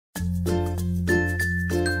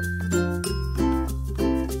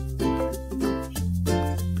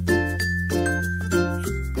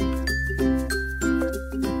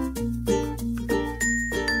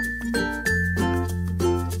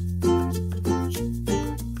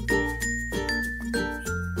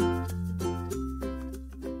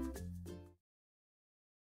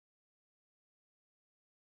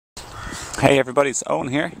Hey everybody, it's Owen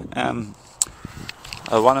here.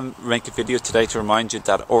 I want to make a video today to remind you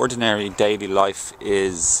that ordinary daily life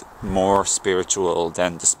is more spiritual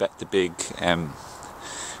than the big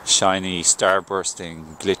shiny,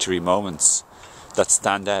 star-bursting, glittery moments that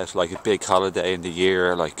stand out like a big holiday in the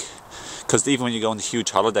year. Because even when you go on a huge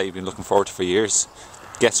holiday you've been looking forward to for years,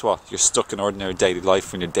 guess what? You're stuck in ordinary daily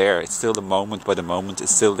life when you're there. It's still the moment by the moment,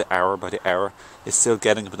 it's still the hour by the hour, it's still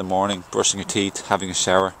getting up in the morning, brushing your teeth, having a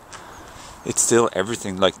shower. It's still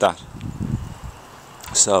everything like that.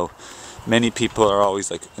 So many people are always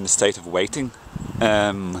like in a state of waiting,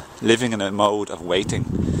 living in a mode of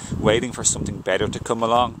waiting for something better to come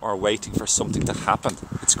along or waiting for something to happen.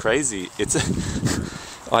 It's crazy.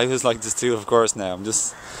 I was like this too, of course. Now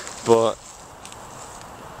but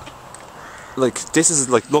like this is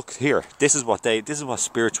like, look here. This is what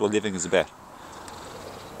spiritual living is about.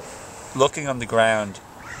 Looking on the ground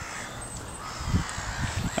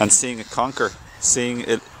and seeing it conquer, seeing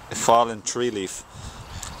it fall in tree leaf,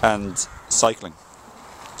 and cycling.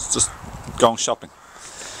 It's just going shopping.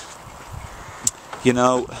 You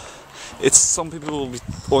know, it's some people will be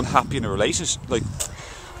unhappy in a relationship. Like,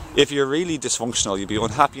 if you're really dysfunctional, you'll be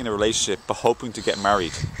unhappy in a relationship but hoping to get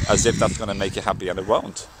married, as if that's going to make you happy, and it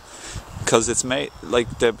won't. Because it's made,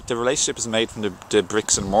 like, the relationship is made from the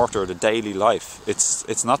bricks and mortar, the daily life.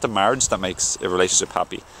 It's not the marriage that makes a relationship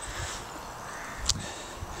happy.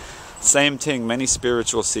 Same thing, many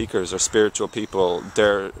spiritual seekers or spiritual people,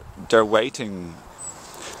 they're waiting.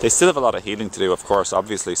 They still have a lot of healing to do, of course,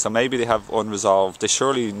 obviously. So maybe they have unresolved, they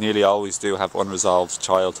surely nearly always do have unresolved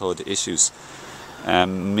childhood issues.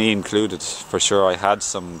 Me included, for sure. I had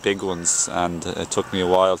some big ones and it took me a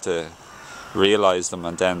while to realise them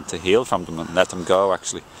and then to heal from them and let them go,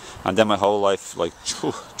 actually. And then my whole life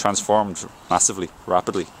transformed massively,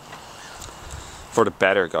 rapidly. For the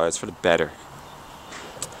better, guys, for the better.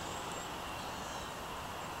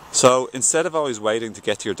 So instead of always waiting to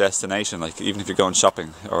get to your destination, like even if you're going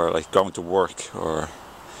shopping or like going to work or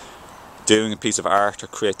doing a piece of art or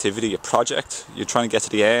creativity, a project, you're trying to get to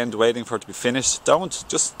the end, waiting for it to be finished. Don't,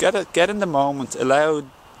 just get in the moment. Allow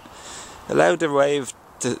the wave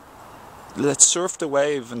to, let's surf the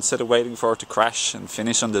wave instead of waiting for it to crash and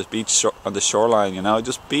finish on the beach, on the shoreline. You know,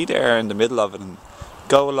 just be there in the middle of it and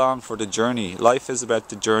go along for the journey. Life is about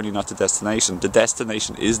the journey, not the destination. The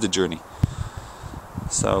destination is the journey.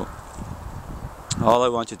 So, all I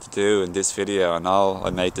want you to do in this video, and all I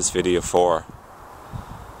made this video for,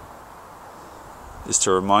 is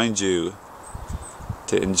to remind you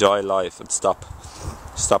to enjoy life and stop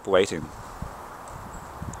waiting.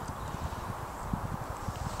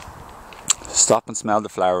 Stop and smell the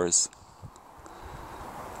flowers.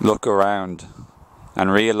 Look around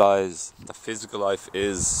and realize that physical life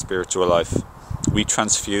is spiritual life. We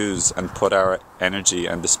transfuse and put our energy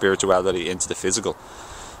and the spirituality into the physical.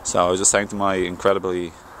 So I was just saying to my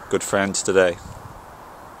incredibly good friend today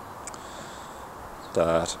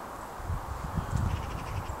that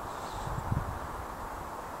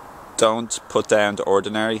don't put down the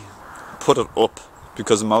ordinary, put it up,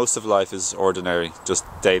 because most of life is ordinary, just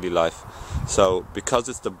daily life. So because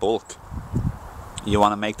it's the bulk, you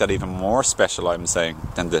want to make that even more special, I'm saying,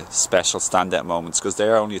 than the special standout moments, because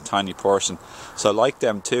they're only a tiny portion. So like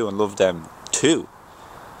them too and love them too,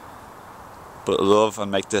 but love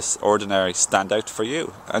and make this ordinary stand out for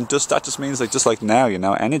you. And that just means just like now, you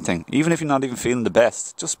know, anything, even if you're not even feeling the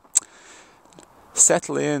best, just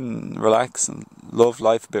settle in, relax and love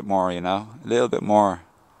life a bit more, you know, a little bit more.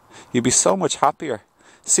 You'll be so much happier.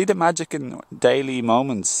 See the magic in daily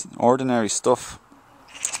moments, ordinary stuff.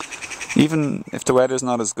 Even if the weather's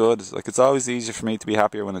not as good, like, it's always easier for me to be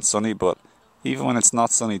happier when it's sunny, but even when it's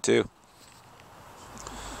not sunny too.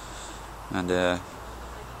 And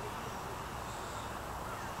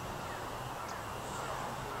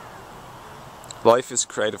life is a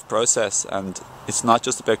creative process, and it's not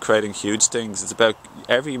just about creating huge things, it's about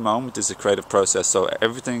every moment is a creative process, so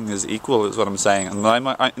everything is equal, is what I'm saying. And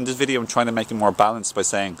in this video I'm trying to make it more balanced by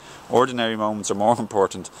saying ordinary moments are more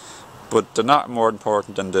important, but they're not more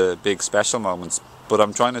important than the big special moments. But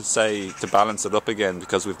I'm trying to say to balance it up again,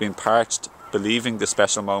 because we've been parched believing the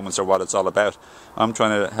special moments are what it's all about. I'm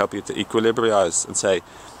trying to help you to equilibrize and say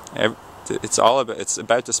it's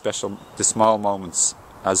about the small moments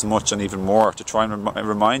as much and even more, to try and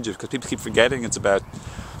remind you, because people keep forgetting it's about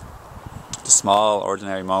the small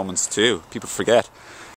ordinary moments too. People forget.